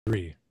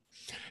Three.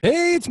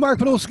 Hey, it's Mark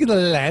Podolsky, the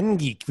Land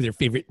Geek, with your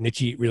favorite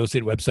niche real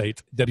estate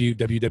website,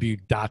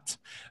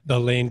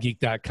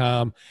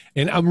 www.thelandgeek.com.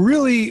 And I'm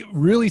really,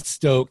 really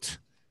stoked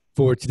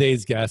for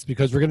today's guest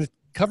because we're going to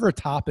cover a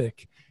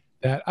topic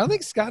that I don't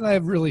think Scott and I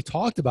have really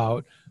talked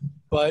about,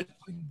 but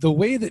the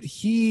way that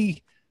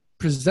he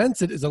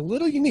presents it is a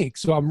little unique.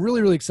 So I'm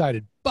really, really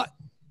excited. But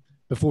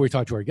before we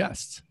talk to our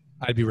guests,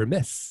 I'd be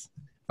remiss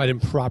if I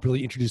didn't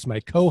properly introduce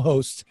my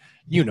co-host.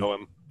 You know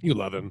him. You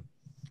love him.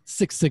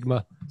 Six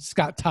Sigma,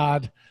 Scott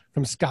Todd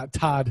from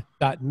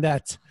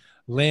scotttodd.net,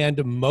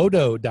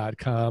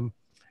 landmodo.com,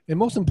 and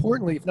most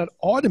importantly, if not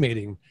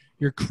automating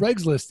your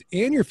Craigslist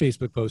and your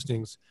Facebook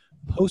postings,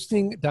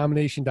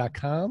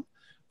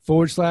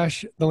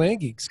 postingdomination.com/the Land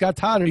Geek. Scott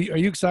Todd, are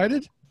you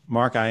excited?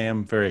 Mark, I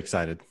am very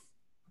excited.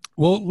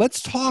 Well,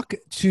 let's talk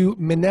to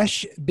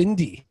Minesh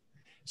Bhindi.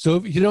 So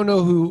if you don't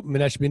know who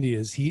Minesh Bhindi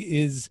is, he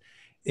is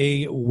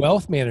a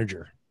wealth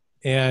manager.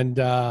 And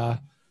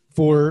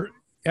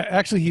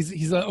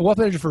he's a wealth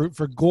manager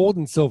for gold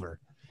and silver.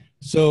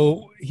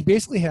 So he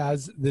basically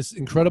has this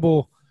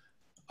incredible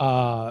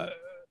sort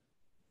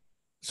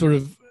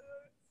of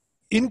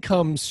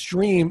income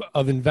stream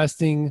of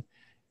investing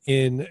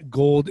in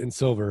gold and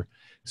silver.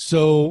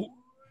 So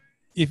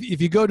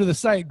if you go to the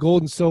site,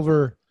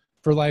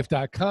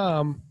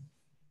 goldandsilverforlife.com,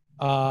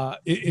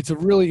 it's a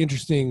really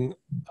interesting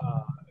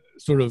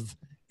sort of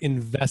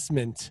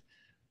investment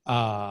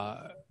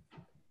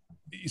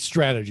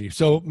strategy.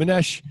 So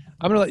Minesh,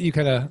 I'm going to let you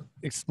kind of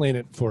explain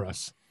it for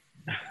us,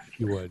 if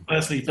you would.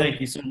 Firstly,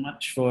 thank you so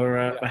much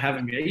for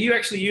having me. Are you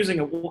actually using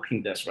a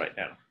walking desk right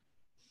now?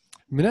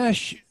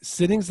 Minesh,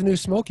 sitting's the new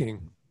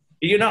smoking.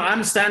 You know,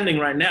 I'm standing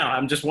right now.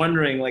 I'm just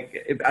wondering,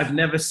 like, I've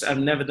never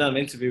done an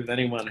interview with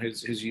anyone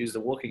who's used a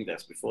walking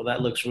desk before.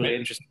 That looks really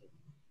interesting.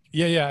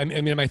 Yeah. I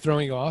mean, am I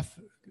throwing you off?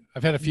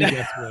 I've had a few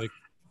guests who are like,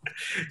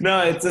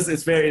 no,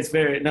 it's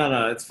very,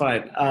 no, it's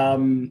fine.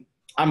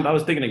 I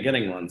was thinking of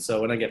getting one. So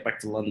when I get back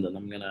to London,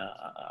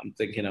 I'm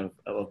thinking of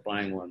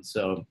buying one.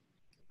 So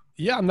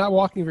yeah, I'm not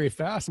walking very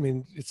fast. I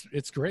mean,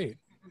 it's great.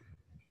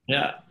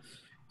 Yeah.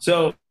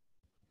 So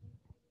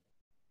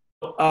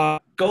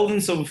Gold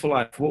and Silver for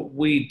Life, what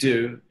we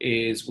do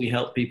is we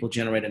help people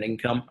generate an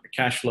income, a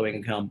cash flow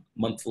income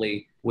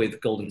monthly with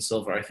gold and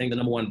silver. I think the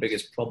number one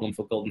biggest problem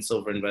for gold and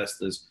silver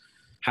investors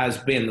has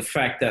been the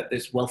fact that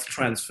this wealth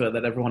transfer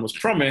that everyone was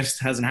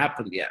promised hasn't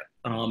happened yet.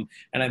 And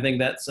I think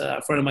that's a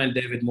friend of mine,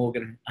 David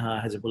Morgan,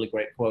 has a really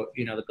great quote.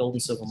 You know, the gold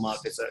and silver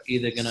markets are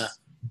either going to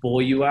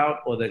bore you out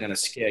or they're going to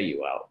scare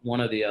you out.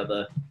 One or the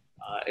other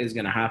is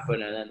going to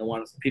happen. And then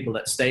the people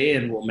that stay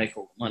in will make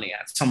all the money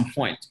at some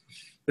point.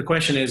 The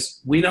question is,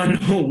 we don't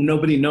know.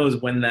 Nobody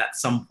knows when that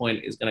some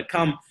point is going to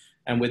come.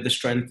 And with the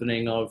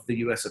strengthening of the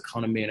U.S.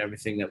 economy and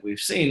everything that we've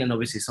seen, and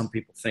obviously some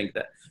people think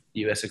that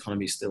the U.S.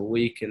 economy is still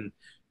weak, and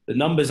the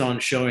numbers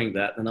aren't showing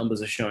that. The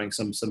numbers are showing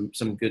some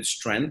good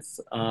strength.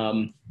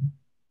 I'm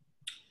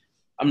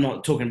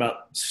not talking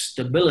about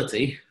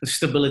stability.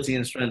 Stability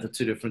and strength are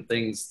two different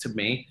things to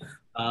me.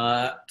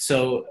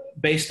 So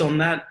based on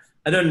that,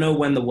 I don't know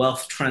when the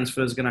wealth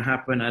transfer is going to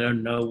happen. I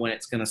don't know when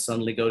it's going to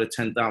suddenly go to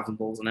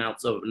 $10,000 an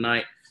ounce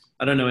overnight.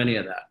 I don't know any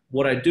of that.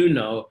 What I do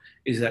know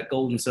is that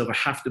gold and silver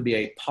have to be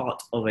a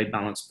part of a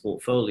balanced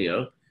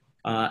portfolio.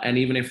 And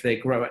even if they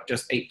grow at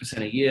just 8%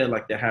 a year,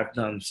 like they have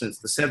done since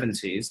the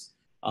 70s,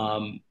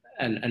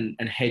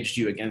 and hedged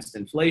you against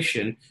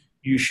inflation,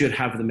 you should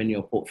have them in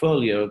your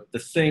portfolio. The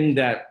thing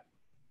that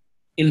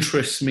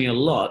interests me a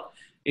lot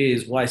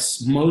is why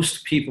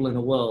most people in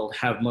the world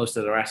have most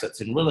of their assets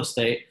in real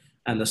estate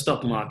and the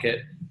stock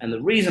market. And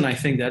the reason I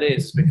think that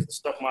is because the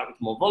stock market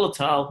is more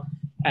volatile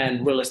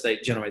and real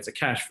estate generates a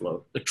cash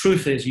flow. The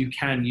truth is you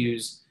can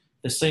use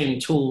the same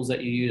tools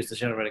that you use to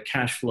generate a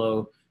cash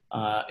flow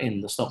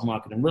in the stock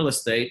market and real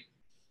estate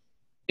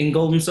in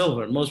gold and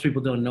silver. And most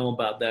people don't know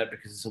about that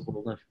because it's a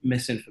lot of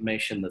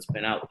misinformation that's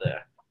been out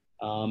there.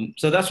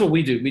 So that's what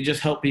we do. We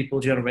just help people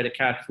generate a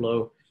cash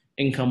flow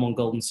income on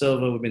gold and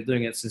silver. We've been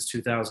doing it since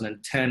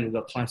 2010. We've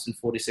got clients in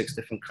 46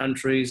 different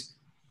countries.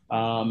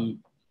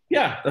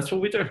 Yeah, that's what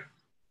we do.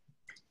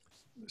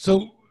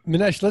 So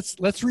Minesh,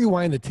 let's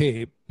rewind the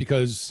tape,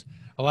 because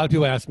a lot of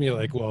people ask me,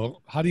 like,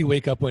 well, how do you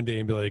wake up one day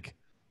and be like,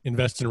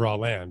 invest in raw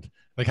land?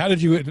 Like, how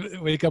did you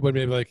wake up one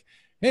day and be like,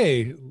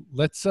 hey,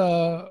 let's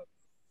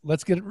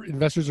get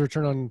investors a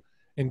return on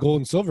in gold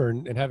and silver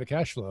and have a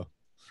cash flow?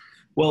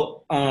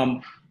 Well,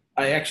 I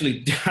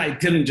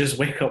didn't just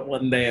wake up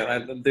one day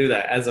and do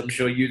that, as I'm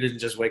sure you didn't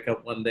just wake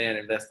up one day and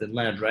invest in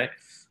land, right?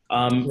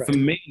 Right. For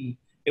me,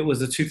 it was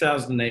the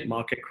 2008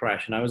 market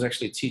crash, and I was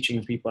actually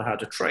teaching people how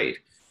to trade.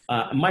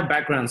 My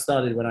background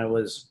started when I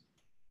was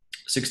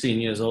 16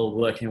 years old,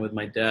 working with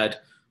my dad,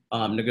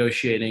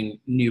 negotiating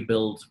new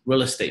build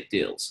real estate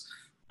deals.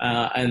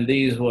 And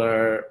these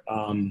were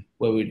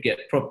where we'd get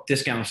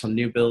discounts on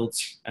new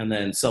builds and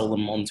then sell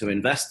them on to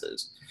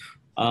investors.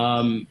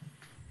 And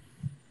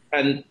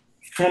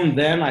from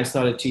then I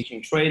started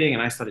teaching trading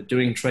and I started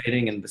doing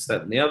trading and this,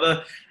 that, and the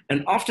other.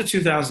 And after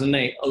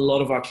 2008, a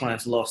lot of our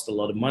clients lost a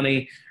lot of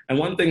money. And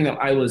one thing that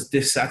I was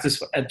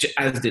dissatisfied,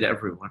 as did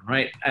everyone,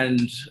 right?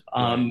 And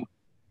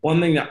one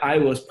thing that I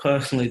was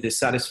personally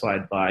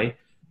dissatisfied by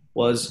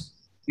was,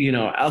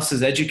 us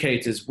as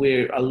educators,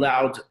 we're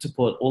allowed to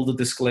put all the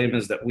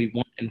disclaimers that we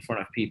want in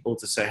front of people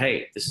to say,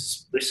 hey, this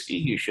is risky,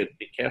 you should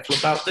be careful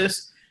about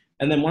this.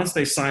 And then once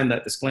they sign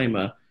that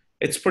disclaimer,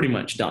 it's pretty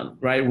much done,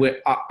 right?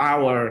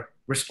 Our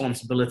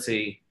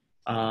responsibility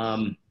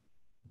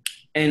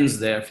ends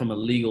there from a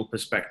legal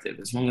perspective,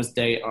 as long as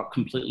they are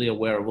completely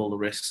aware of all the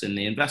risks in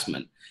the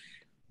investment.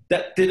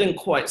 That didn't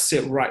quite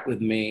sit right with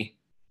me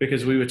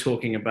because we were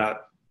talking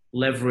about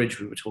leverage,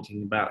 we were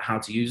talking about how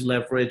to use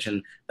leverage,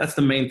 and that's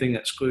the main thing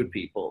that screwed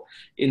people.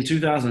 In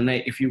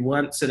 2008, if you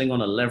weren't sitting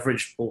on a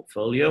leveraged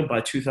portfolio, by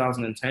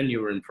 2010,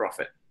 you were in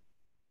profit,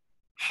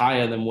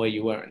 higher than where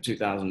you were in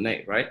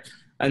 2008, right?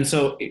 And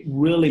so it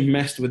really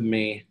messed with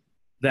me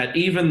that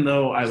even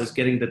though I was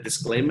getting the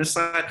disclaimer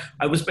side,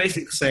 I was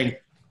basically saying,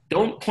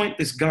 don't point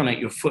this gun at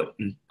your foot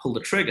and pull the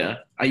trigger.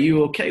 Are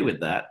you okay with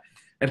that?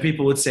 And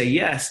people would say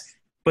yes,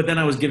 but then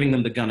I was giving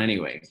them the gun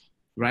anyway,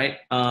 right?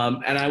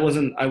 And I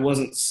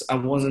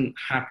wasn't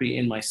happy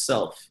in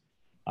myself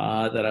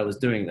that I was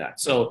doing that.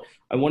 So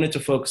I wanted to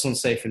focus on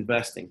safe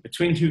investing.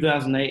 Between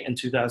 2008 and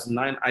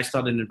 2009, I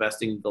started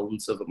investing in gold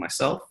and silver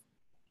myself.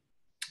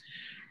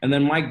 And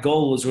then my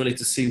goal was really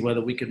to see whether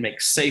we could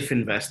make safe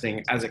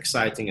investing as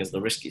exciting as the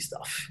risky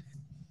stuff.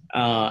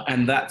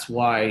 And that's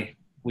why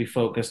we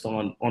focused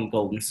on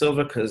gold and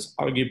silver, because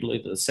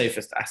arguably the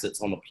safest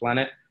assets on the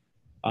planet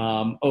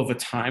over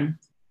time,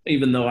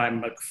 even though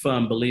I'm a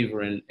firm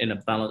believer in a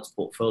balanced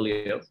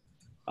portfolio.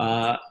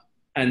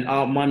 And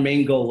my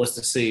main goal was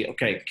to see,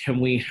 okay, can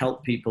we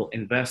help people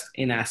invest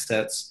in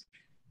assets,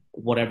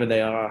 whatever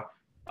they are,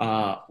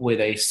 with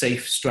a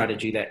safe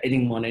strategy that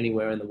anyone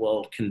anywhere in the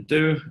world can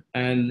do.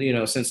 And,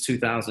 since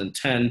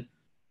 2010,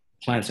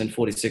 clients in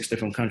 46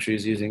 different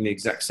countries using the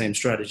exact same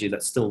strategy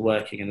that's still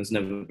working and has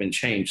never been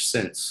changed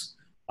since.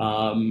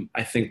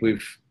 I think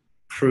we've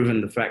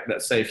proven the fact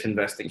that safe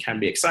investing can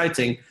be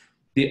exciting.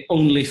 The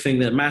only thing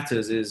that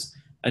matters is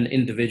an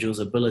individual's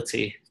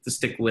ability to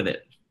stick with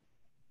it.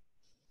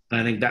 And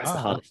I think that's the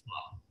hardest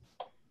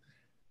part.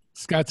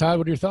 Scott, Todd,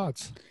 what are your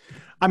thoughts?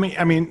 I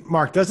mean,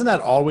 Mark, doesn't that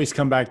always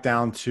come back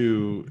down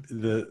to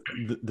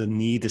the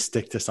need to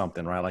stick to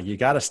something, right? Like you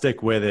got to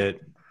stick with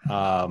it.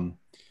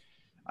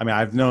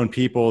 I've known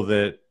people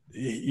that,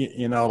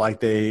 like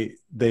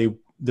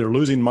they're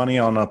losing money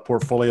on a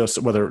portfolio,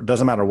 whether it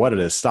doesn't matter what it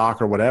is,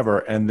 stock or whatever.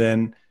 And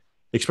then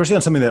especially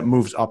on something that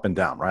moves up and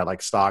down, right?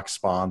 Like stocks,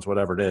 bonds,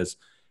 whatever it is.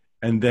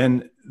 And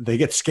then they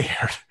get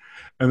scared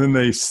and then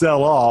they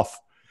sell off.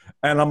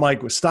 And I'm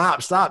like,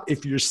 stop.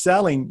 If you're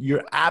selling,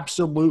 you're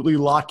absolutely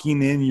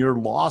locking in your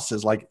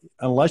losses. Like,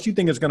 unless you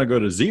think it's going to go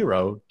to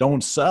zero,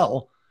 don't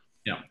sell.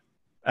 Yeah.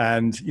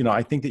 And,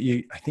 I think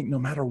no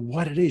matter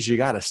what it is, you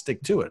got to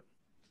stick to it.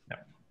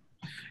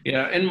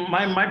 Yeah. And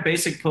my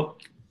basic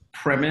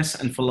premise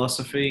and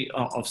philosophy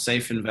of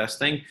safe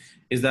investing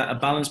is that a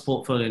balanced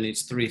portfolio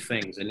needs three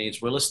things. It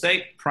needs real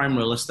estate, prime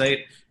real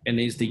estate. It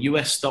needs the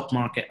US stock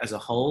market as a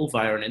whole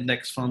via an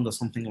index fund or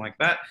something like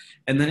that.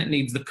 And then it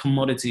needs the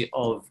commodity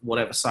of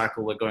whatever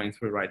cycle we're going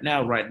through right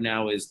now. Right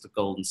now is the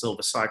gold and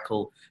silver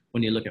cycle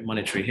when you look at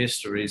monetary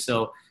history.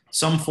 So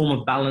some form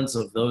of balance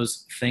of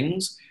those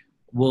things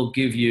will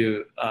give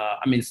you,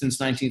 since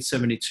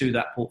 1972,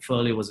 that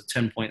portfolio was a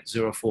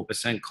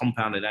 10.04%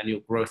 compounded annual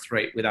growth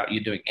rate without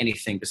you doing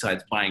anything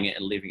besides buying it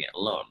and leaving it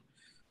alone.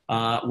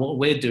 What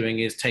we're doing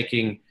is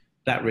taking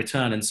that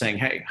return and saying,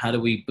 hey, how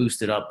do we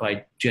boost it up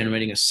by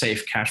generating a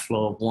safe cash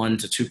flow of 1%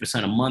 to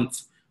 2% a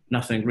month,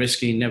 nothing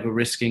risky, never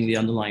risking the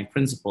underlying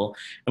principle.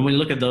 And when you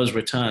look at those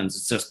returns,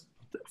 it's just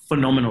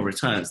phenomenal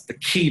returns. The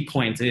key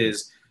point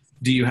is,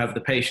 do you have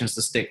the patience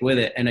to stick with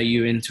it? And are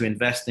you into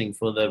investing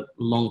for the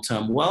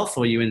long-term wealth,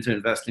 or are you into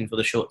investing for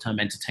the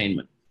short-term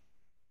entertainment?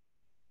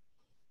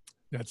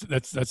 That's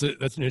an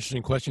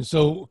interesting question.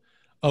 So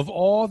of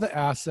all the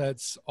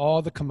assets,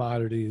 all the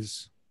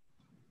commodities,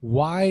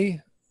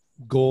 why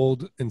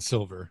gold and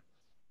silver?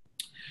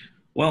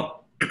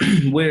 Well,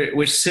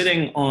 we're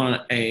sitting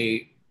on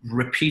a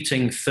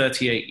repeating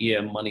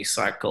 38-year money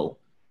cycle.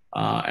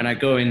 And I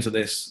go into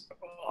this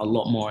a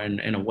lot more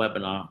in a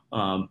webinar,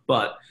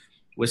 but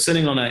we're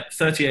sitting on a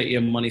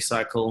 38-year money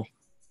cycle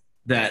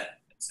that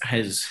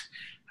has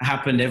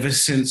happened ever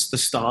since the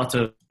start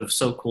of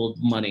so-called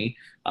money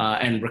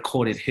and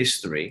recorded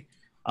history.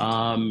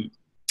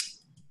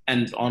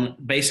 And on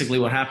basically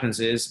what happens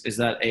is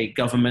that a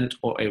government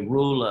or a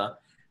ruler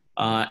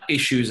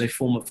issues a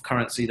form of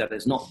currency that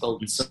is not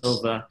gold and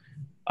silver.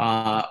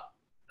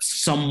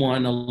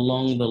 Someone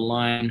along the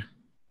line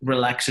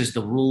relaxes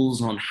the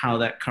rules on how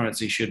that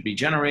currency should be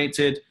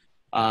generated.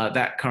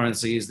 That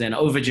currency is then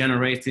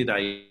over-generated,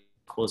 i.e.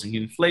 causing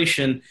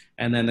inflation,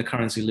 and then the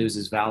currency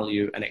loses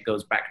value and it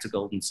goes back to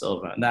gold and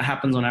silver. And that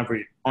happens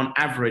on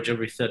average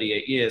every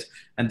 38 years.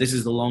 And this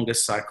is the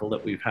longest cycle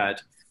that we've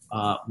had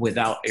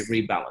without a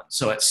rebalance.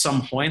 So at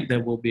some point,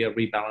 there will be a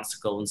rebalance to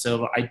gold and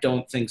silver. I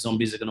don't think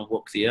zombies are going to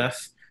walk the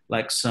earth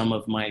like some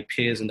of my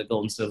peers in the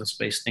gold and silver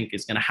space think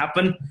is going to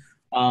happen.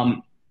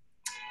 And,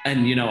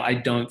 I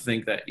don't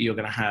think that you're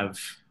going to have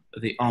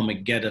the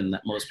Armageddon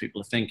that most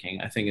people are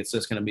thinking. I think it's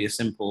just going to be a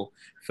simple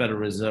Federal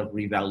Reserve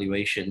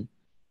revaluation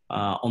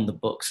on the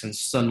books, and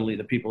suddenly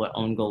the people that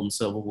own gold and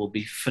silver will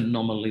be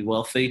phenomenally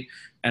wealthy,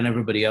 and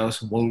everybody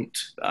else won't.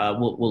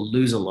 Will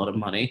lose a lot of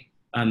money,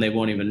 and they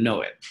won't even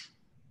know it.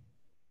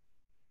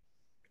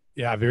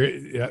 Yeah,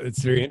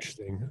 it's very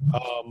interesting.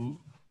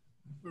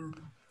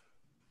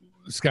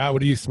 Scott,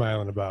 what are you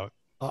smiling about?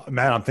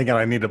 Man, I'm thinking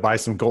I need to buy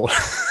some gold,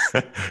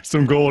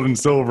 some gold and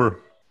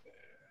silver.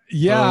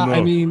 Yeah,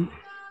 I mean,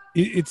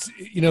 it's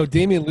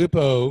Damian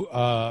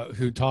Lupo,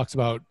 who talks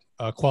about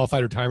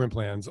qualified retirement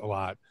plans a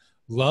lot,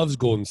 loves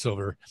gold and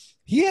silver.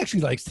 He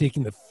actually likes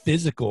taking the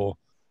physical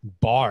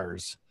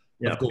bars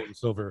of gold and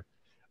silver.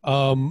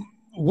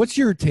 What's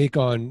your take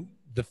on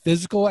the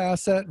physical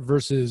asset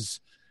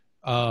versus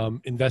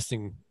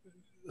investing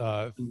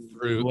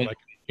through like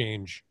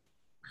exchange?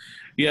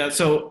 Yeah,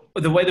 so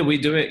the way that we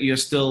do it, you're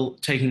still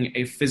taking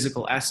a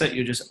physical asset,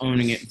 you're just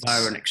owning it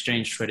via an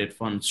exchange traded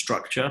fund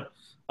structure.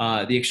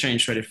 The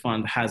exchange traded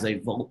fund has a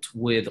vault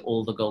with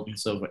all the gold and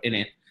silver in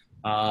it.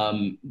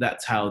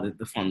 That's how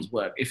the funds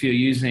work. If you're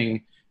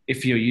using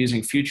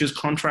futures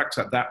contracts,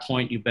 at that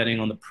point you're betting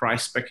on the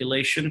price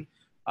speculation.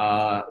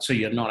 So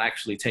you're not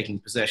actually taking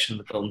possession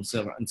of the gold and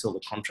silver until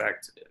the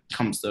contract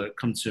comes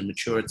to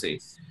maturity.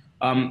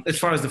 As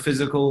far as the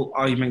physical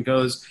argument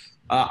goes,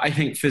 I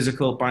think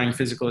buying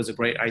physical is a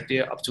great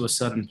idea up to a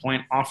certain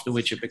point, after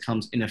which it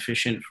becomes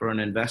inefficient for an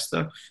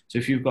investor. So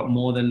if you've got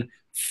more than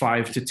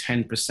 5 to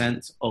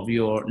 10% of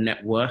your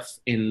net worth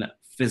in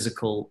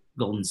physical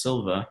gold and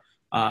silver,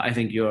 I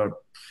think you're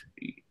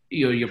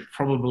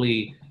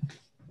probably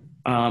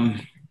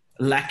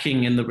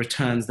lacking in the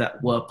returns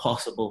that were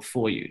possible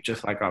for you.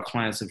 Just like our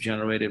clients have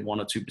generated 1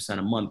 or 2%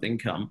 a month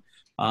income,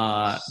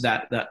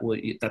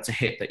 that's a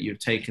hit that you've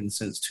taken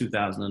since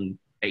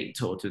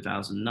 2008 or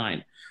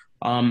 2009.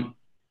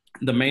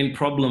 The main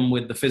problem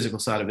with the physical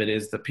side of it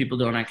is that people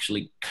don't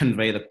actually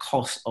convey the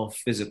cost of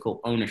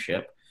physical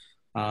ownership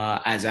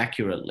as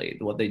accurately.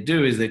 What they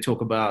do is they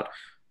talk about,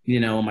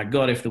 oh my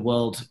God, if the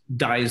world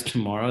dies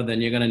tomorrow, then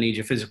you're going to need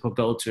your physical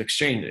gold to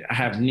exchange it. I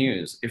have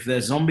news. If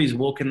there's zombies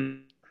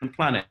walking the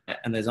planet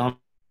and there's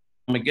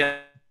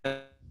Armageddon,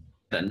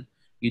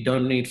 you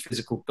don't need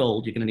physical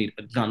gold. You're going to need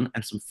a gun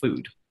and some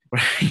food.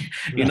 Right?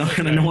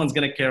 No one's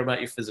going to care about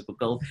your physical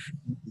gold,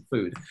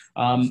 food.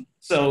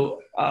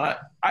 So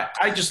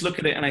I just look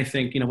at it and I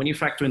think, when you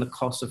factor in the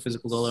cost of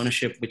physical gold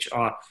ownership, which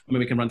are,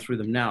 we can run through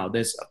them now.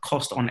 There's a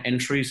cost on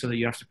entry, so that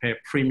you have to pay a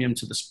premium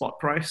to the spot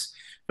price.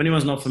 If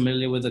anyone's not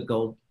familiar with the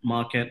gold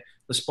market,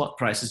 the spot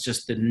price is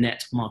just the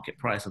net market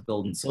price of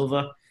gold and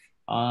silver.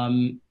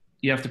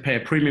 You have to pay a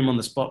premium on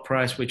the spot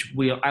price, which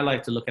I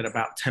like to look at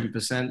about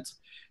 10%.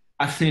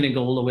 I've seen it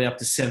go all the way up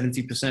to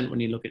 70% when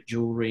you look at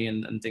jewelry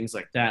and things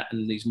like that,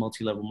 and these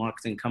multi-level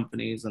marketing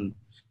companies and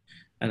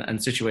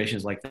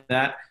situations like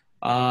that.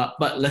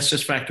 But let's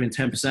just factor in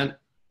 10%.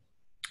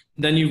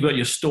 Then you've got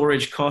your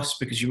storage costs,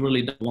 because you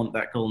really don't want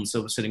that gold and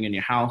silver sitting in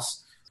your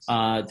house,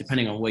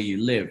 depending on where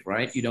you live,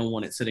 right? You don't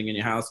want it sitting in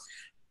your house.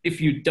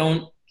 If you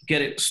don't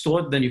get it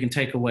stored, then you can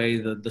take away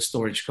the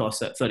storage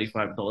costs at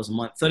 $35 a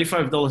month.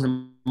 $35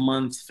 a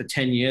month for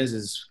 10 years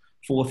is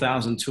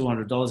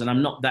 $4,200, and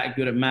I'm not that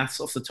good at maths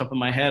off the top of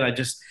my head. I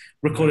just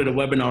recorded a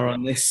webinar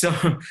on this, so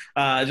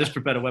I just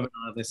prepared a webinar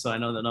on this, so I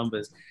know the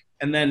numbers.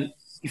 And then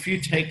if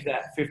you take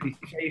that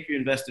if you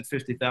invested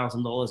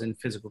 $50,000 in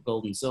physical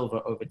gold and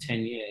silver over 10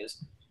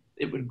 years,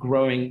 it would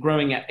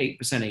growing at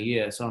 8% a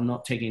year. So I'm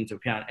not taking into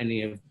account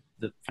any of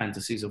the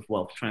fantasies of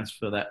wealth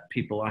transfer that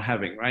people are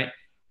having, right?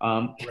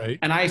 Right.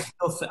 And I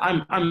still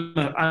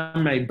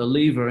I'm a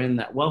believer in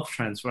that wealth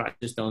transfer. I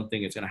just don't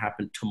think it's going to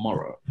happen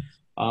tomorrow.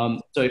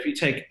 So if you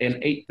take an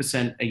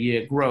 8% a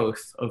year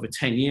growth over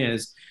 10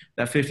 years,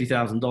 that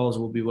 $50,000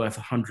 will be worth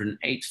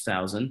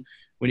 $108,000.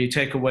 When you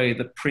take away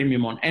the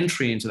premium on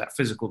entry into that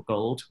physical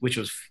gold, which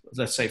was,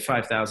 let's say,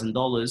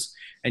 $5,000,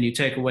 and you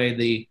take away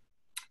the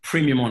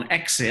premium on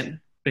exit,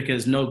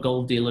 because no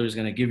gold dealer is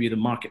going to give you the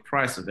market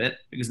price of it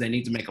because they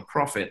need to make a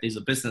profit. These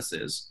are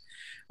businesses.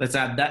 Let's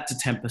add that to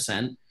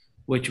 10%,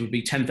 which would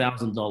be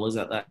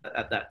 $10,000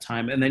 at that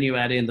time. And then you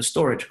add in the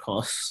storage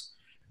costs.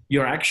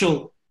 Your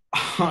actual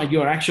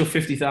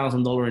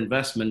 $50,000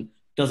 investment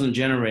doesn't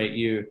generate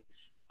you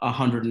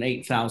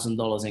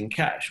 $108,000 in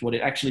cash. What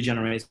it actually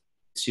generates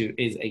to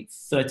is a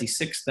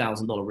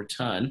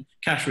 $36,000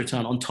 cash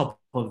return on top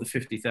of the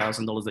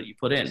 $50,000 that you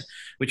put in,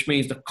 which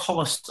means the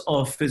cost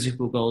of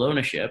physical gold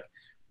ownership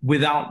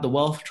without the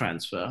wealth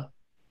transfer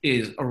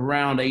is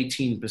around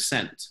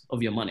 18%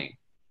 of your money,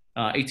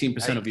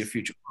 18% of your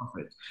future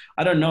profits.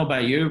 I don't know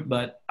about you,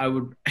 but I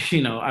would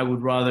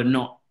rather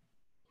not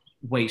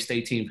waste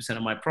 18%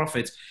 of my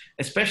profits,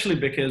 especially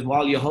because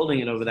while you're holding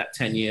it over that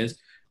 10 years,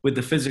 with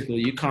the physical,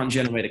 you can't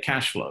generate a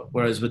cash flow.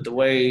 Whereas with the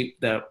way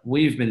that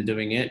we've been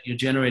doing it, you're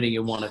generating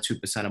your 1 or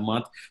 2% a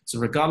month. So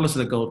regardless of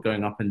the gold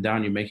going up and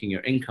down, you're making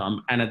your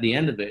income. And at the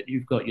end of it,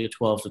 you've got your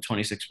 12 to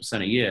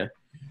 26% a year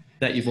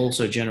that you've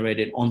also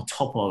generated on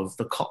top of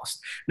the cost.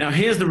 Now,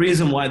 here's the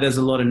reason why there's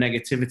a lot of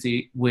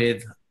negativity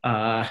with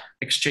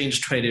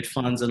exchange traded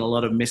funds and a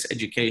lot of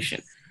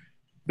miseducation.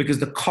 Because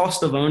the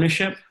cost of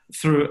ownership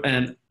through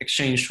an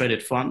exchange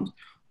traded fund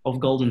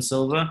of gold and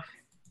silver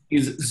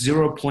is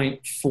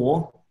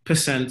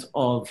 0.4%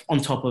 on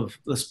top of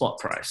the spot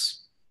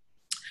price.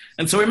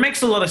 And so it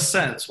makes a lot of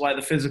sense why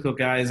the physical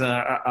guys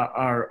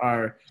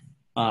are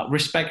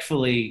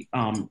respectfully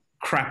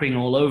crapping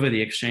all over the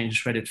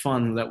exchange traded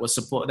fund that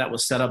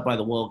was set up by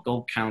the World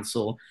Gold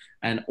Council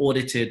and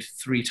audited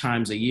 3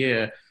 times a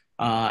year,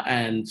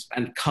 and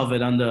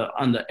covered under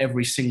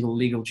every single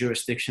legal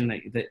jurisdiction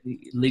that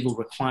legal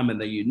requirement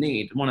that you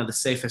need. One of the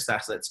safest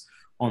assets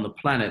on the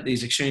planet.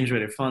 These exchange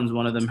traded funds,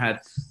 one of them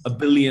had $1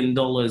 billion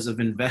of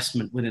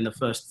investment within the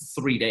first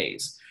 3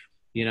 days.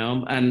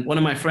 And one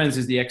of my friends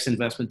is the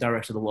ex-investment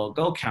director of the World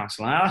Gold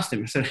Council. I asked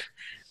him, I said,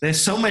 there's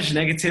so much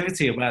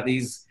negativity about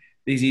these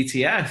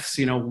ETFs.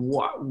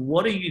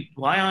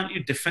 Why aren't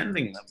you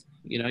defending them?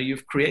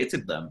 You've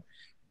created them.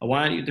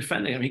 Why aren't you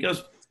defending them? He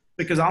goes,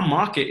 because our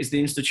market is the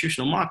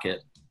institutional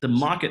market. The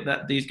market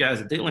that these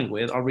guys are dealing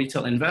with are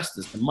retail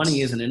investors. The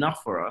money isn't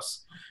enough for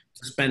us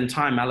to spend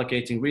time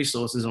allocating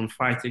resources on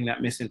fighting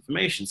that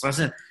misinformation. So I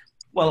said,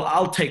 well,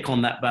 I'll take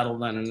on that battle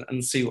then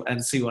and see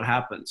what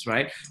happens,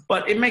 right?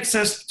 But it makes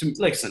sense to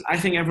listen. I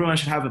think everyone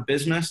should have a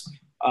business.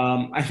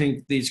 I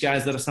think these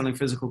guys that are selling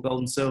physical gold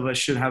and silver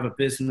should have a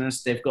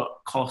business. They've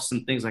got costs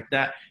and things like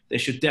that. There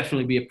should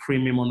definitely be a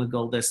premium on the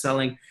gold they're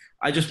selling.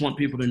 I just want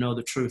people to know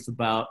the truth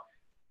about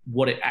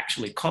what it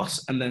actually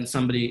costs, and then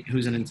somebody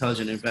who's an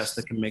intelligent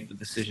investor can make the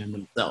decision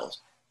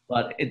themselves.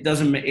 But it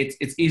doesn't.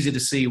 It's easy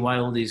to see why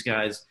all these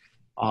guys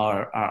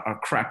are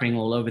crapping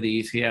all over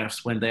the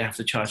ETFs when they have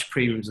to charge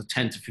premiums of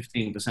 10 to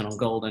 15% on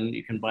gold, and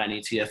you can buy an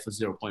ETF for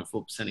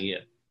 0.4% a year.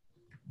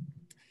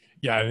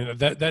 Yeah, I mean,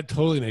 that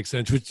totally makes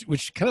sense,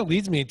 which kind of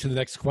leads me to the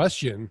next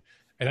question.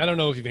 And I don't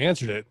know if you've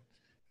answered it,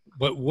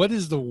 but what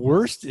is the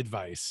worst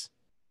advice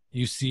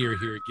you see or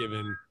hear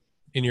given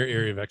in your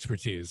area of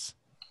expertise?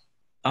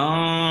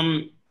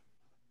 That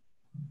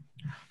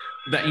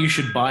you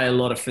should buy a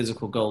lot of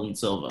physical gold and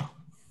silver.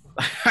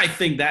 I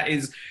think that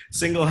is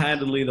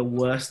single-handedly the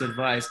worst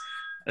advice.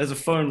 There's a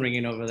phone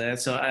ringing over there.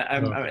 So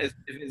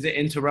is it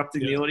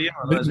interrupting the audio?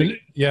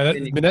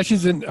 Minesh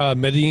is in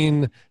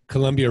Medellin,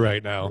 Colombia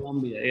right now.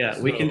 Colombia, yeah.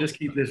 So we can just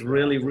keep this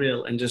really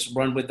real and just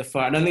run with the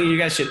flow. I don't think you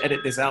guys should edit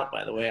this out,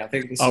 by the way. I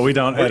think this we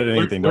don't edit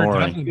anything. Don't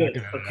worry.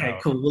 Okay,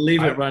 cool. We'll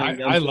leave it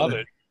running. I love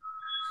it.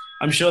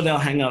 I'm sure they'll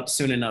hang up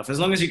soon enough. As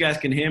long as you guys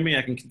can hear me,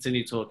 I can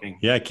continue talking.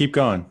 Yeah, keep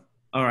going.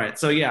 All right.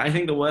 So yeah, I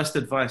think the worst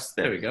advice,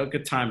 there we go.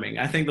 Good timing.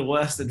 I think the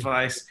worst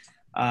advice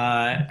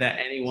that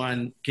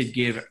anyone could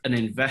give an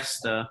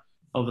investor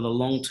over the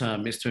long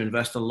term is to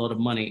invest a lot of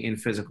money in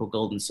physical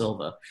gold and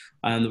silver.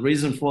 And the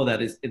reason for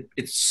that is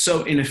it's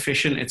so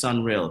inefficient, it's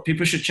unreal.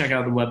 People should check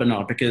out the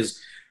webinar because,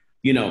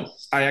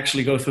 I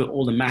actually go through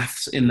all the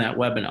maths in that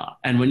webinar.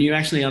 And when you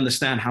actually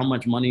understand how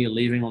much money you're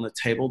leaving on the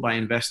table by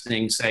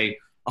investing, say,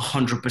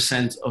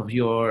 100% of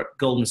your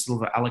gold and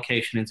silver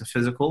allocation into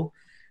physical,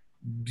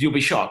 you'll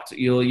be shocked.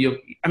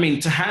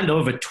 To hand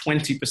over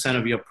 20%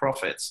 of your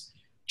profits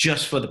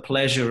just for the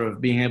pleasure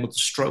of being able to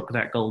stroke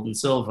that gold and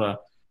silver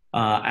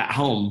at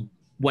home,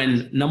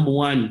 when number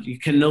one, you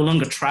can no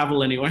longer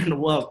travel anywhere in the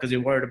world because you're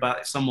worried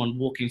about someone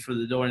walking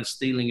through the door and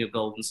stealing your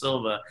gold and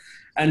silver.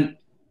 And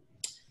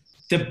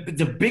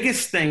the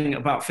biggest thing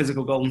about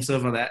physical gold and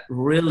silver that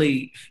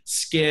really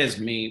scares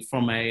me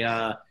from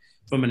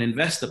an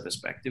investor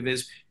perspective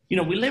is,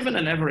 we live in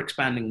an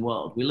ever-expanding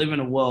world. We live in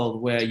a world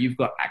where you've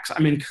got access.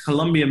 I'm in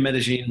Colombia,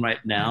 Medellin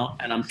right now,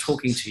 and I'm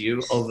talking to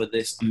you over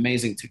this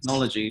amazing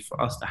technology for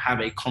us to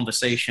have a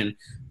conversation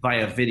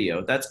via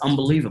video. That's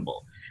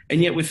unbelievable.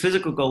 And yet with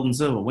physical gold and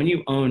silver, when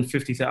you own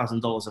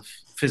 $50,000 of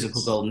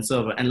physical gold and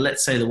silver, and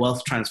let's say the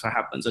wealth transfer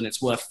happens and it's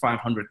worth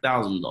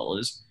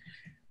 $500,000,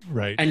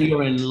 right? And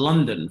you're in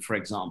London, for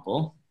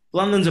example.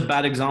 London's a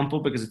bad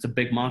example because it's a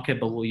big market,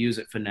 but we'll use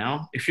it for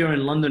now. If you're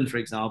in London, for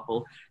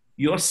example,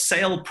 your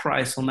sale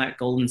price on that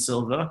gold and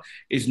silver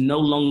is no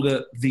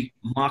longer the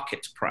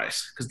market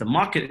price because the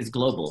market is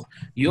global.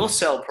 Your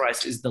sale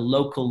price is the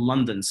local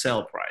London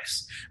sale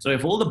price. So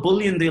if all the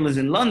bullion dealers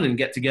in London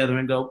get together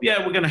and go,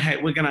 yeah, we're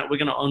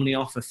gonna only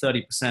offer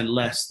 30%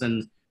 less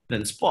than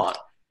spot,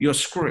 you're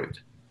screwed.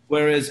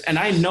 Whereas, and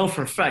I know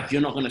for a fact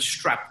you're not going to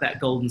strap that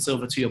gold and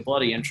silver to your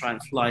body and try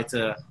and fly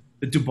to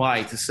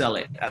Dubai to sell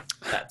it at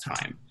that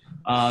time.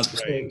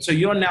 Right. So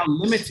you're now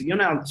limited.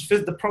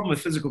 The problem with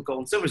physical gold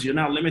and silver is you're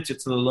now limited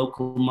to the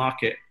local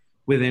market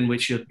within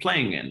which you're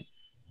playing in.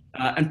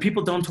 And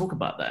people don't talk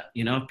about that.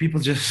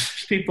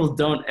 People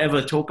don't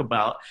ever talk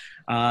about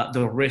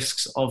the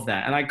risks of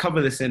that. And I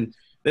cover this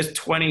there's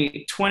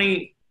 20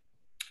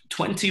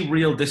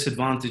 real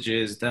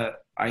disadvantages that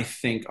I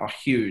think are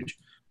huge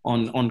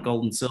on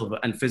gold and silver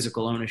and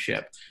physical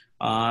ownership.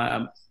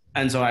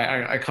 And so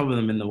I cover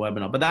them in the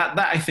webinar. But that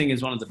I think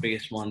is one of the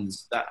biggest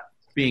ones, that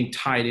being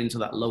tied into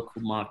that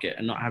local market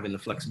and not having the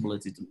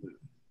flexibility to move.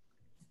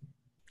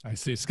 I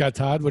see. Scott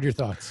Todd, what are your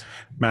thoughts?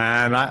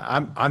 Man,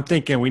 I'm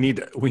thinking we need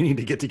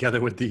to get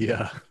together with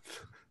the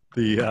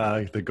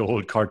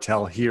gold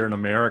cartel here in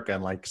America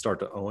and like start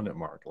to own it,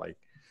 Mark. Like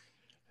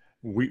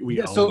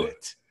we own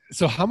it.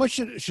 So how much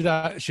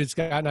should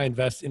Scott and I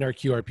invest in our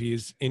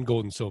QRPs in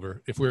gold and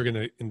silver if we were going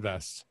to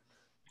invest?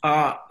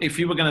 If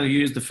you were going to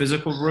use the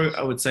physical route,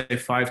 I would say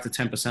 5 to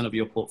 10% of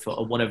your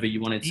portfolio, or whatever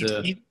you wanted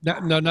to.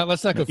 No,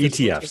 let's not go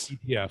ETFs.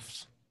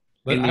 ETFs,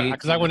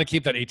 because I want to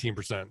keep that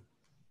 18%.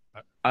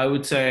 I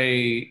would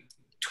say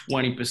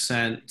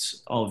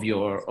 20% of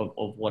your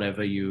of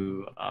whatever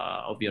you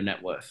of your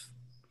net worth.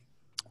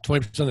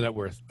 20% of the net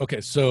worth.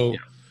 Okay, so,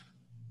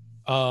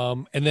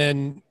 and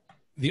then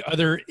the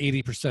other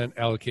 80%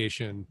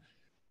 allocation,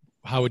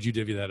 how would you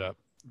divvy that up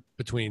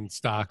between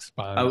stocks,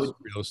 bonds,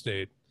 real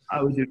estate?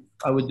 I would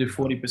do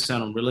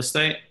 40% on real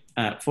estate,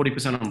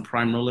 40% on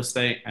prime real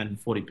estate, and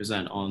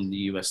 40% on the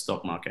U.S.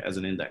 stock market as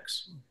an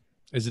index.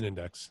 As an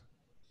index,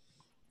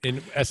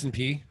 in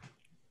S&P.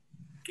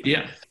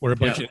 Yeah, or a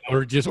bunch of,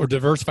 or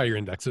diversify your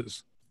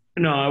indexes.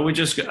 No, I would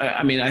just.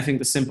 I mean, I think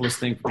the simplest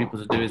thing for people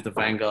to do is the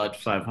Vanguard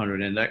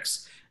 500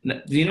 index.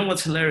 Do you know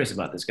what's hilarious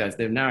about this, guys?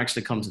 They've now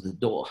actually come to the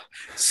door.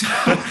 So,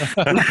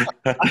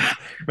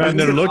 man,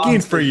 they're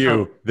looking for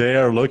you. They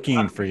are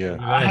looking for you.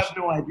 I have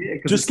no idea.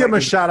 Just give them a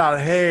shout out.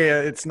 Hey,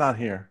 it's not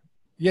here.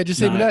 Yeah, just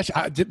say, Minesh,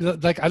 I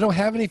don't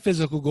have any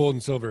physical gold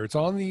and silver. It's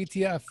all in the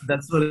ETF.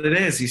 That's what it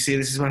is. You see,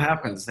 this is what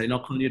happens. They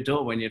knock on your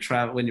door when you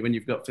travel, when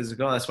you've got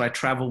physical. That's why I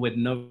travel with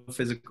no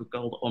physical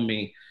gold on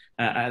me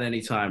at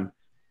any time.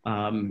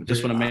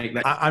 Just want to make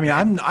that. I mean,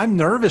 I'm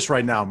nervous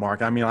right now,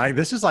 Mark. I mean,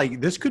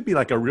 this could be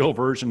like a real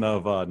version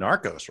of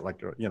Narcos, or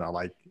like, you know,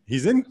 like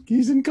he's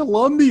in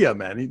Colombia,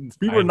 man.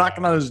 People are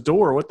knocking on his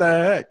door. What the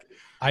heck?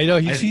 I know.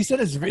 He said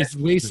it's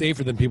way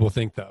safer than people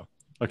think, though.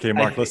 Okay,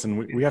 Mark,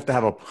 listen, we have to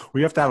have a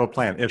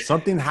plan. If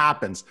something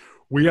happens,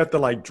 we have to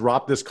like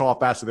drop this call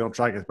fast so they don't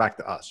try to get back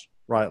to us,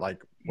 right?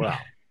 Like, wow.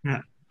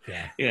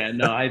 Yeah.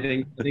 No, I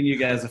think you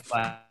guys are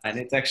fine.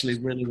 It's actually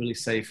really, really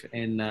safe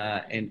in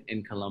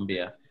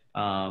Colombia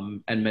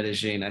and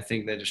Medellin. I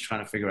think they're just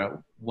trying to figure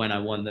out when I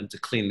want them to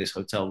clean this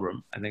hotel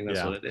room. I think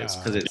that's what it is,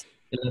 because it's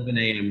 11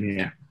 a.m.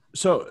 here.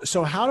 So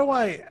how do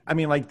I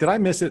mean, like, did I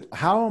miss it?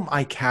 How am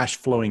I cash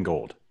flowing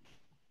gold?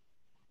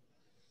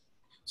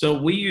 So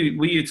we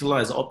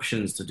utilize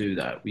options to do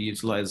that. We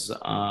use ETFs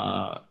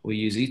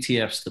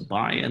to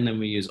buy, and then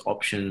we use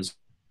options.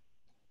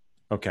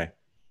 Okay.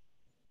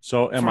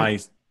 So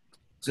it's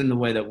in the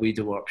way that we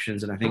do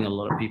options, and I think a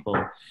lot of people,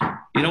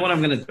 you know what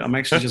I'm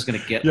actually just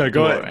gonna get. Yeah,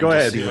 go ahead. Go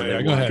ahead.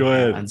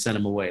 And send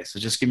them away. So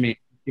just give me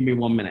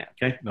 1 minute,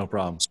 okay? No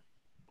problem.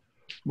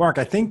 Mark,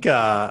 I think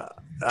I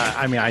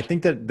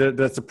think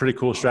that's a pretty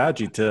cool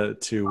strategy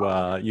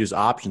to use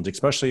options,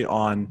 especially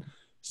on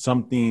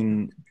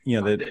something, you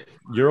know, that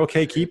you're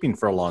okay keeping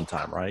for a long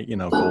time, right? You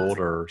know, gold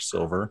or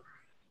silver,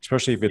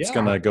 especially if it's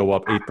going to go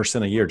up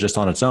 8% a year just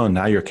on its own.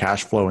 Now you're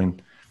cash flowing.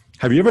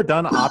 Have you ever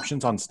done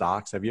options on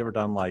stocks? Have you ever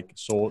done like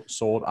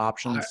sold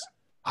options?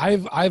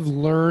 I've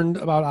learned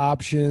about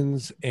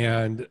options,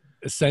 and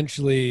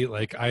essentially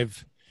like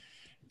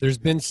there's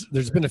been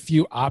a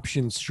few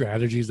option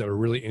strategies that were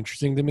really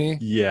interesting to me.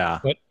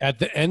 Yeah. But at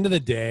the end of the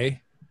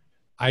day,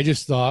 I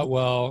just thought,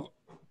 well,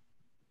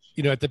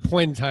 you know, at the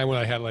point in time when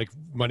I had like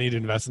money to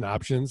invest in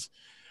options,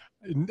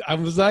 I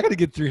was not going to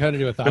get 300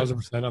 to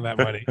 1,000% on that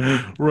money.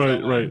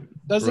 Right.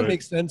 Doesn't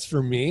make sense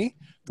for me,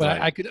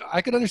 but I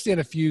could understand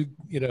a few,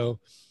 you know,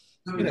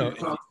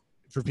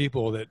 for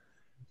people that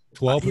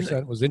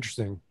 12% was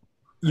interesting.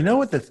 You know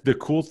what the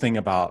cool thing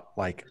about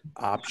like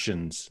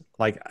options,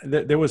 like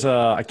there was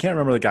I can't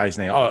remember the guy's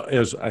name.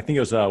 I think it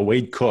was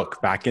Wade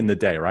Cook back in the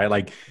day, right?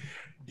 Like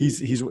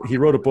he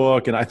wrote a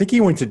book, and I think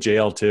he went to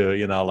jail too,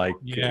 you know, like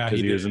because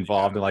he was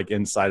involved in like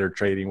insider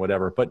trading,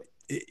 whatever. But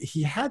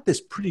he had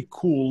this pretty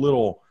cool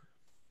little,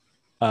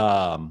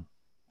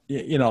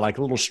 you know, like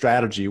a little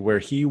strategy where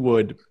he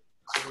would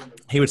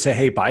say,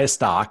 hey, buy a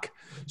stock.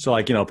 So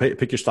like, you know,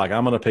 pick your stock.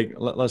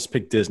 Let's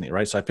pick Disney,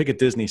 right? So I pick a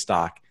Disney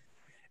stock.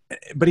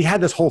 But he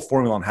had this whole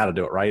formula on how to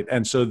do it, right?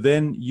 And so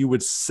then you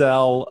would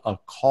sell a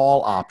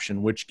call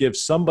option, which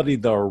gives somebody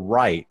the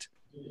right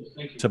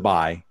to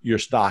buy your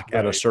stock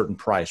at a certain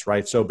price,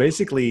 right? So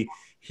basically,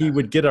 he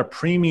would get a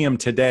premium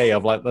today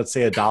of like, let's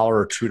say $1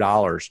 or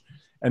 $2,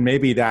 and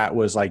maybe that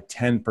was like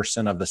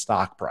 10% of the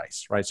stock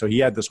price, right? So he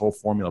had this whole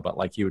formula, but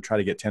like he would try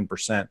to get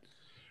 10%,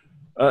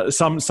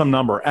 some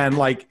number, and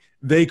like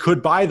they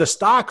could buy the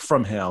stock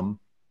from him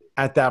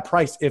at that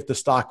price if the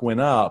stock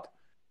went up.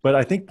 But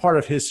I think part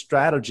of his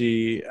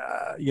strategy,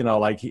 you know,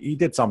 like he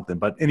did something.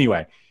 But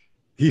anyway,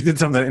 he did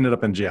something that ended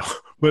up in jail.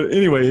 But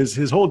anyway,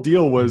 his whole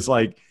deal was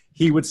like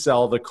he would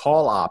sell the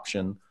call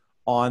option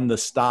on the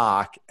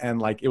stock, and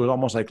like it was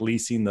almost like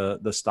leasing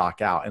the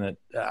stock out. And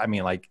I'm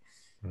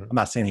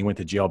not saying he went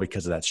to jail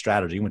because of that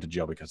strategy. He went to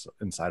jail because of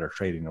insider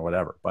trading or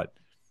whatever. But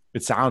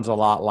it sounds a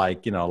lot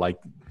like, you know, like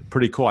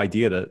pretty cool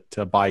idea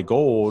to buy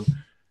gold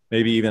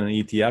maybe even an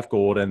ETF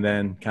gold, and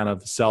then kind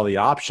of sell the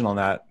option on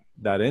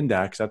that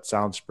index. That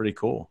sounds pretty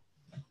cool.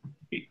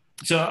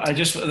 So I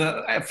just,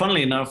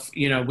 funnily enough,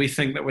 we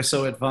think that we're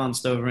so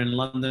advanced over in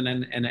London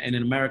and in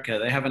America.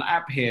 They have an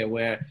app here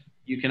where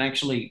you can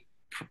actually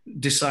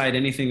decide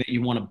anything that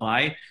you want to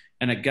buy,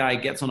 and a guy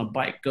gets on a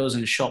bike, goes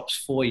and shops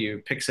for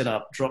you, picks it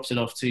up, drops it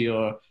off to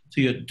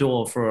your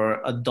door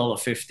for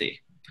 $1.50.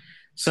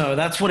 So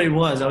that's what it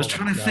was. I was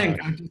trying to think.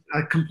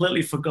 I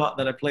completely forgot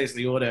that I placed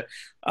the order.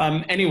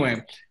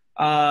 Anyway,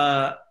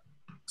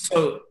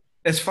 so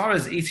as far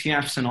as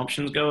ETFs and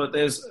options go,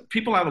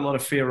 people have a lot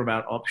of fear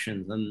about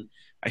options, and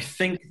I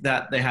think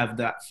that they have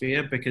that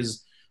fear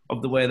because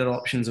of the way that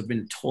options have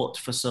been taught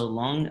for so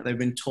long. They've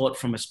been taught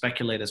from a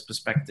speculator's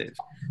perspective.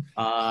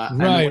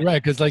 Right.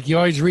 Because like you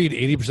always read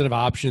 80% of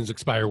options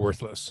expire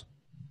worthless.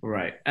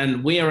 Right.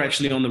 And we are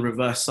actually on the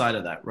reverse side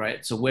of that,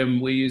 right? So when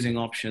we're using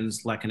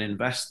options like an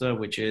investor,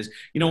 which is,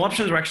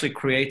 options are actually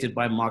created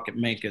by market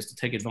makers to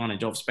take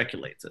advantage of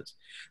speculators.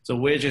 So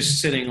we're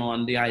just sitting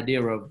on the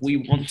idea of we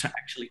want to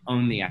actually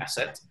own the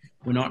asset.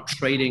 We're not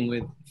trading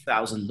with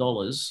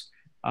 $1,000.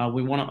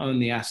 We want to own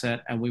the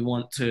asset, and we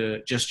want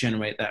to just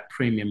generate that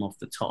premium off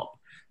the top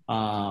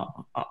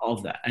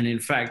of that. And in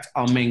fact,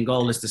 our main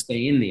goal is to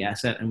stay in the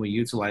asset, and we're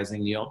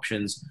utilizing the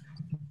options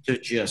to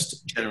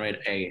just generate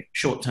a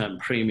short-term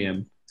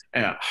premium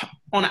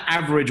on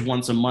average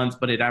once a month,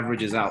 but it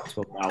averages out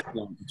to about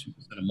 1% to 2%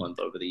 a month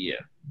over the year.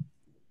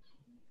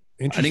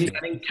 I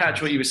didn't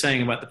catch what you were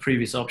saying about the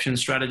previous option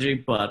strategy,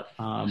 but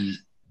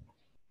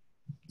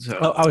so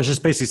I was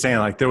just basically saying,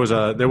 like, there was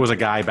a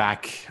guy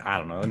back, I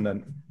don't know, in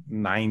the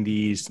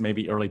 90s,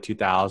 maybe early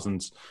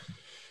 2000s,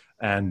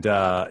 and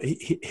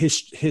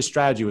his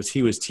strategy was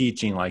he was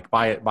teaching, like,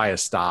 buy a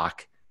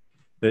stock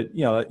that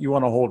that you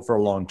want to hold for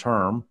a long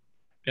term.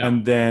 Yeah.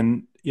 And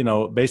then,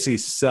 basically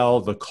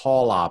sell the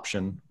call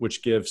option,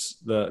 which gives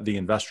the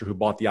investor who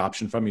bought the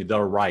option from you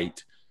the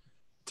right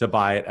to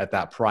buy it at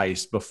that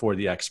price before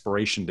the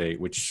expiration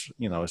date, which,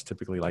 is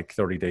typically like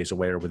 30 days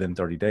away or within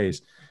 30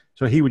 days.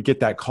 So he would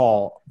get that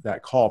call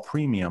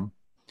premium.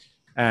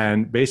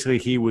 And basically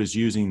he was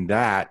using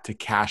that to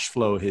cash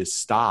flow his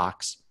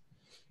stocks.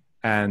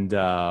 And,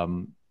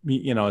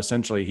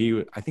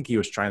 essentially I think he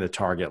was trying to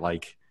target,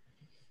 like,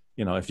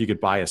 if you could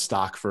buy a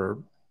stock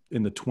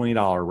in the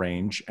 $20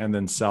 range and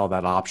then sell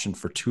that option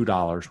for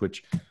 $2,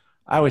 which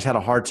I always had a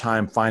hard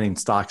time finding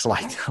stocks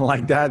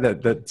like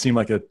that seemed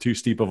like a too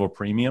steep of a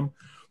premium.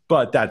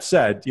 But that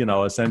said,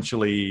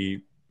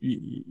 essentially,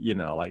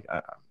 like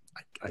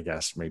I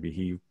guess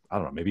maybe I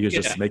don't know, maybe he was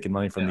just making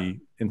money from the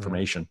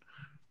information.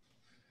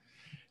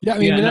 Yeah. I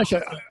mean,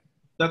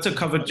 that's a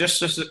covered,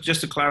 just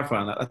to clarify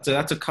on that,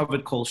 that's a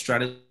covered call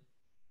strategy.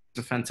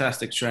 It's a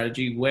fantastic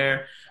strategy.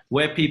 Where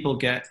people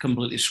get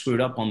completely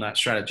screwed up on that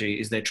strategy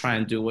is they try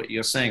and do what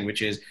you're saying,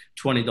 which is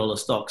 $20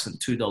 stocks and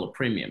 $2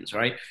 premiums,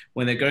 right?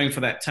 When they're going for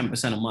that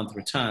 10% a month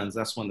returns,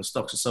 that's when the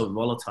stocks are so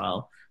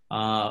volatile.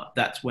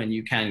 That's when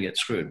you can get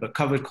screwed. But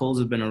covered calls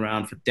have been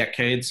around for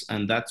decades,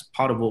 and that's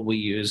part of what we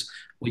use.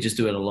 We just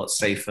do it a lot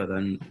safer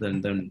than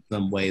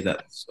the way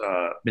that's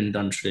been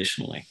done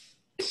traditionally.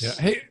 Yeah.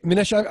 Hey,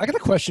 Minesh, I got a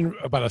question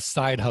about a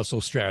side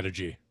hustle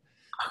strategy.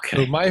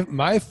 Okay. So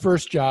my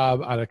first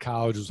job out of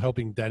college was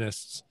helping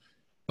dentists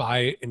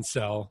buy and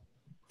sell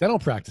dental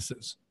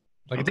practices,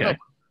 like a dental,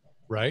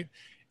 right?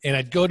 And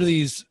I'd go to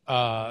these,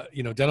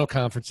 dental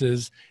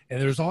conferences, and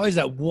there's always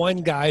that one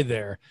guy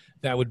there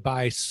that would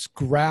buy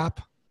scrap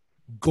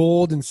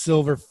gold and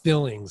silver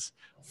fillings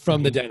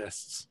from the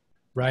dentists,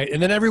 right?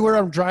 And then everywhere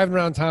I'm driving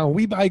around town,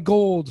 we buy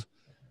gold,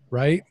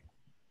 right?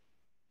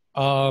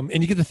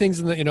 And you get the things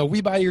in the,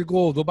 we buy your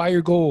gold, we'll buy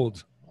your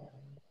gold.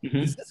 Mm-hmm.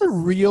 Is this a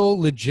real,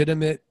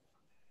 legitimate,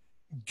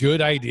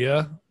 good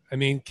idea? I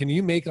mean, can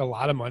you make a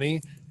lot of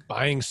money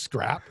buying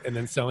scrap and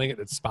then selling it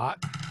at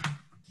spot?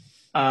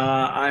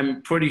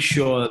 I'm pretty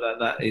sure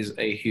that is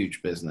a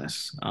huge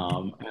business.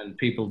 And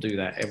people do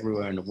that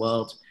everywhere in the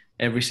world.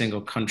 Every single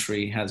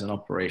country has an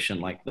operation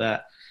like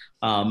that.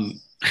 And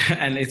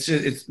it's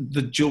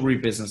the jewelry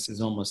business is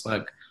almost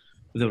like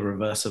the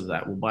reverse of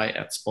that. We'll buy it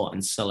at spot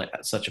and sell it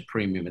at such a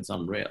premium. It's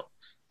unreal.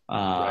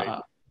 Right.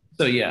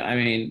 So yeah, I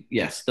mean,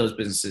 yes, those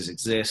businesses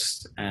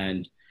exist.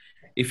 And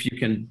if you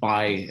can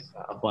buy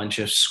a bunch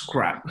of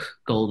scrap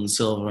gold and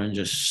silver and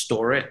just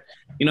store it,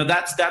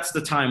 that's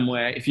the time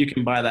where if you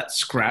can buy that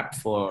scrap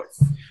for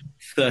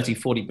 30,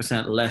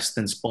 40% less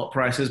than spot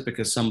prices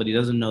because somebody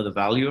doesn't know the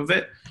value of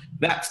it,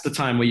 that's the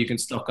time where you can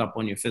stock up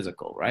on your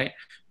physical, right?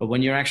 But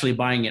when you're actually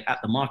buying it at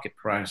the market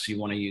price, you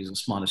want to use a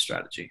smarter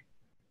strategy.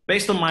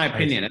 Based on my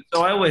opinion. And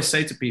so I always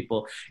say to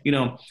people,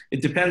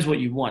 it depends what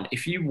you want.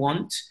 If you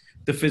want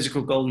the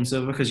physical gold and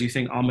silver because you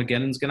think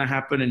Armageddon's going to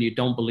happen and you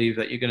don't believe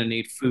that you're going to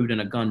need food and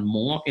a gun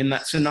more in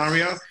that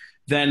scenario,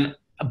 then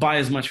buy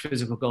as much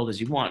physical gold as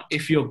you want.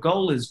 If your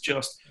goal is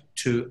just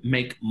to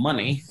make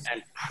money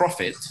and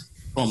profit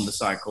from the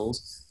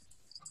cycles,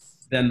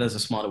 then there's a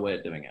smarter way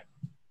of doing it.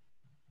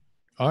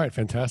 All right,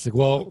 fantastic.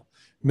 Well,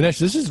 Minesh,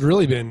 this has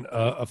really been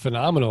a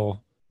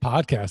phenomenal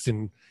podcast,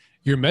 and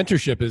your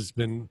mentorship has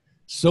been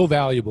so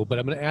valuable. But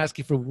I'm going to ask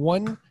you for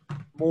one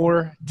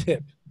more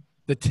tip.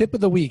 The tip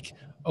of the week,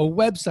 a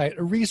website,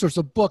 a resource,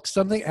 a book,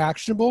 something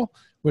actionable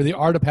where the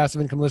Art of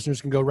Passive Income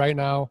listeners can go right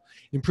now,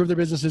 improve their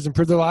businesses,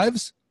 improve their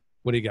lives.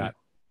 What do you got?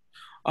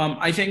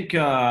 I think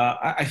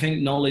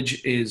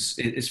knowledge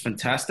is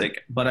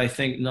fantastic, but I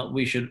think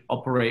we should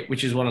operate,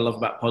 which is what I love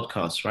about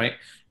podcasts, right?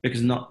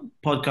 Because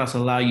podcasts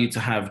allow you to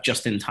have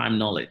just-in-time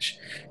knowledge.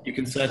 You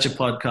can search a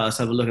podcast,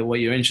 have a look at what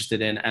you're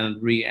interested in, and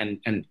read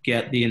and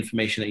get the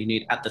information that you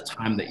need at the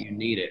time that you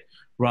need it,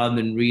 rather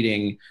than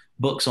reading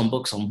books on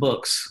books on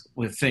books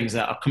with things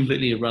that are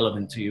completely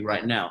irrelevant to you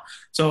right now.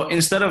 So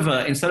instead of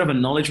a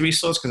knowledge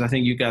resource, because I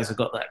think you guys have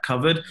got that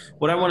covered,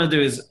 what I want to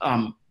do is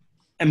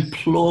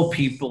implore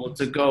people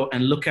to go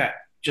and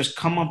just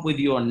come up with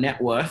your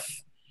net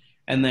worth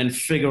and then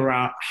figure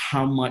out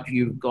how much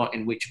you've got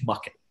in which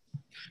bucket.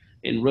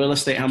 In real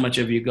estate, how much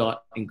have you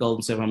got? In gold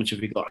and silver, how much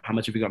have you got? How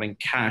much have you got in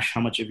cash?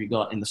 How much have you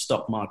got in the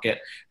stock market?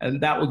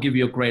 And that will give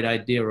you a great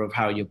idea of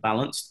how you're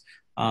balanced.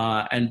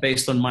 And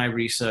based on my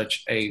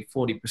research, a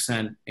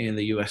 40% in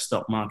the US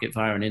stock market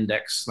via an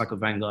index, like a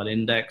Vanguard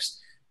index,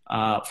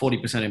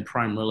 40% in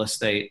prime real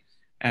estate,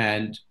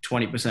 and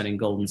 20% in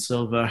gold and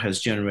silver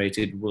has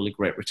generated really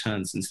great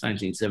returns since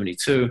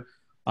 1972.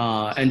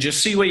 And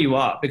just see where you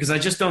are, because I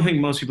just don't think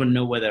most people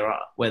know where they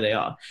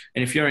are.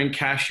 And if you're in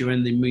cash, you're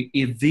in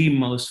the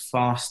most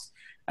fast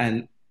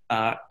and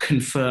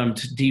confirmed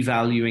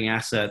devaluing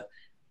asset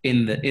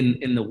in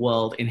the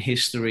world, in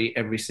history,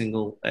 every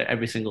single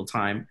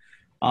time.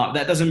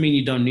 That doesn't mean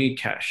you don't need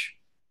cash.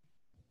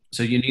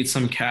 So you need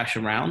some cash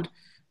around.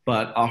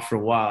 But after a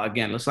while,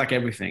 again, it's like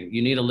everything.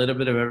 You need a little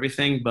bit of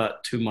everything,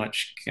 but too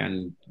much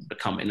can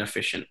become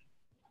inefficient.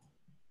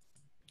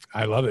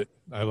 I love it.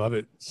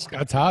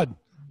 Scott Todd,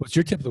 what's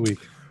your tip of the week?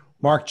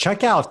 Mark,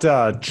 check out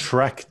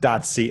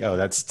trek.co.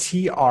 That's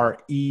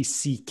TRECK.co.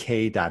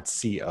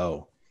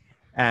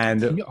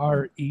 And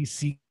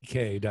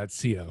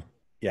TRECK.co.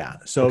 Yeah.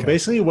 So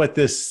basically what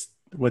this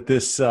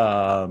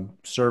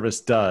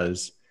service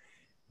does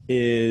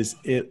is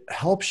it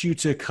helps you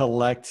to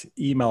collect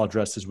email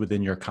addresses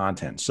within your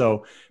content.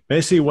 So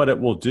basically what it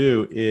will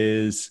do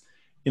is,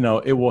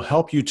 it will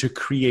help you to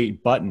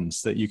create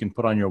buttons that you can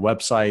put on your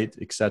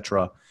website,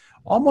 etc.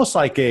 Almost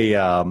like it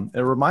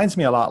reminds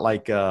me a lot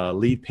like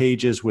lead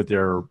pages with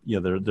their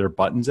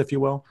buttons, if you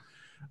will.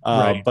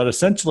 Right. But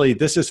essentially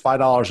this is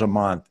 $5 a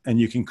month, and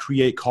you can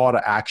create call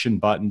to action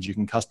buttons. You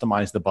can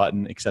customize the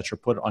button, etc.,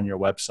 put it on your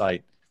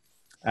website.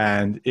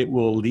 And it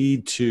will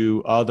lead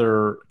to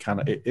other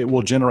it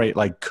will generate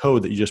like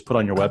code that you just put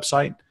on your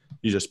website.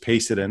 You just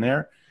paste it in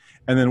there.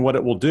 And then what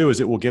it will do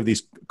is it will give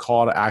these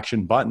call to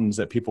action buttons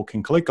that people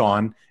can click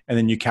on, and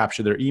then you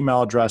capture their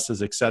email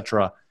addresses,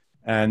 etc.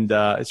 And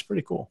it's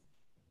pretty cool.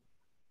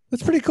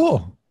 That's pretty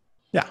cool.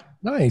 Yeah.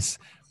 Nice.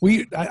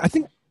 I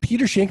think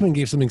Peter Shankman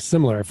gave something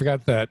similar. I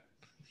forgot that.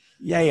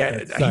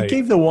 Yeah. He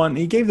gave the one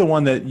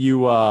that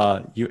you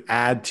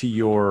add to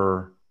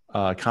your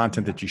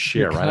content that you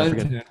share,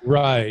 right?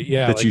 Right.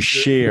 Yeah. That you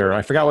share.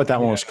 I forgot what that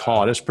one was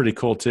called. It's pretty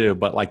cool too.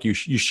 But like you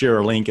share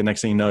a link, and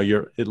next thing you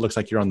know, it looks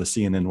like you're on the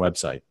CNN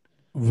website.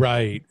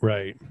 Right.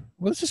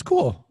 Well, this is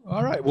cool.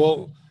 All right.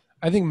 Well,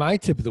 I think my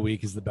tip of the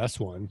week is the best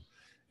one,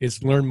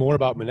 is learn more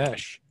about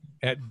Minesh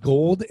at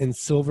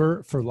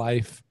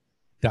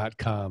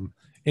goldandsilverforlife.com.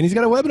 And he's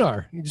got a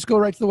webinar. You just go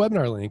right to the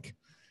webinar link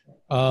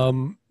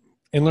and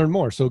learn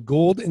more. So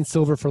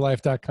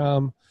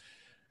goldandsilverforlife.com.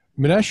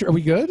 Minesh, are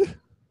we good?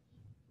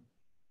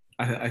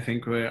 I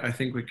think we're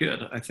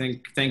good.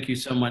 Thank you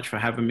so much for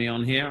having me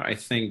on here. I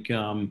think,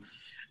 one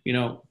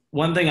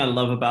thing I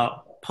love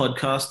about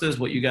podcasters,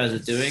 what you guys are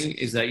doing,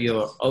 is that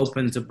you're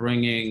open to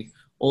bringing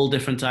all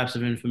different types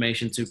of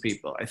information to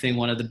people. I think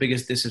one of the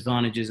biggest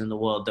disadvantages in the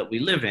world that we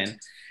live in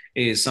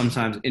is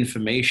sometimes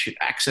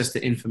access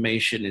to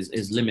information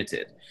is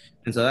limited.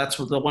 And so that's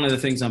one of the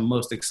things I'm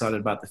most excited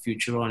about the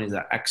future on, is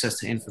that access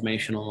to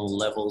information on all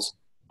levels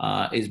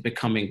is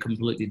becoming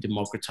completely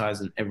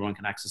democratized, and everyone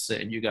can access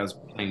it, and you guys are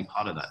playing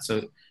part of that.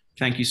 So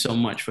thank you so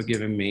much for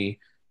giving me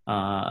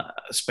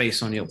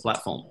space on your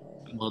platform.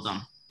 Well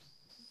done.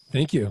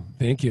 Thank you.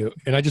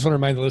 And I just want to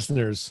remind the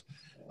listeners,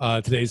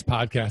 today's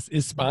podcast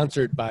is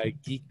sponsored by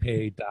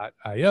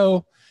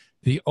geekpay.io,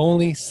 the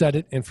only set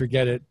it and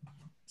forget it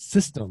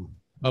system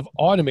of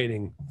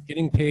automating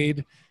getting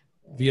paid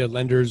via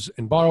lenders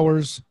and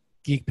borrowers.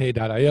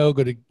 Geekpay.io.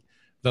 Go to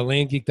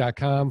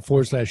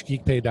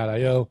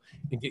thelandgeek.com/geekpay.io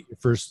and get your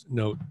first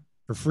note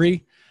for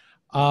free.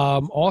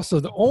 Also,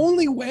 the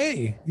only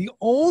way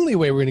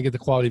we're going to get the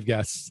quality of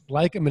guests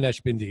like a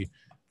Minesh Bhindi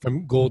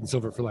from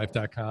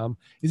goldandsilverforlife.com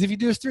is if you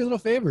do us three little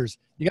favors.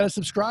 You got to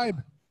subscribe,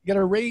 you got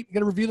to rate, you got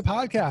to review the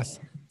podcast.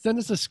 Send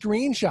us a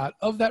screenshot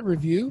of that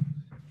review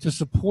to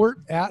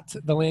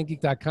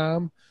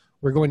support@thelandgeek.com.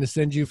 We're going to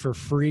send you for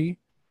free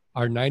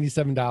our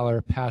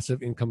 $97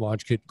 passive income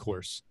launch kit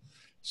course.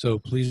 So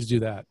please do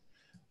that.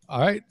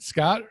 All right,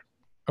 Scott,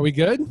 are we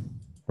good?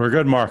 We're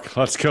good, Mark.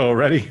 Let's go.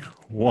 Ready?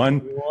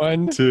 One,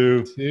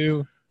 two,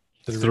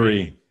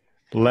 three.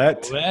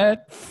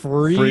 Let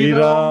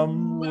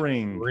freedom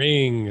ring.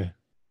 ring.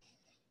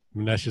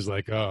 Minesh is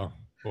like, oh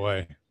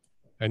boy,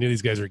 I knew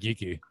these guys were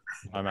geeky.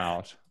 I'm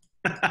out.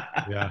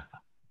 Yeah.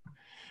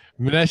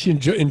 Minesh,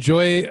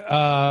 enjoy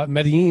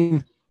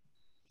Medellin.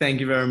 Thank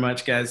you very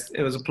much, guys.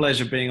 It was a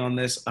pleasure being on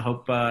this. I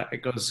hope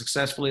it goes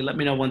successfully. Let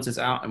me know once it's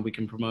out and we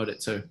can promote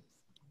it too.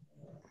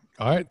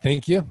 All right.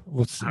 Thank you.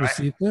 We'll see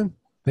you soon.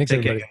 Thanks, Take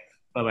everybody. care.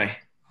 Bye-bye.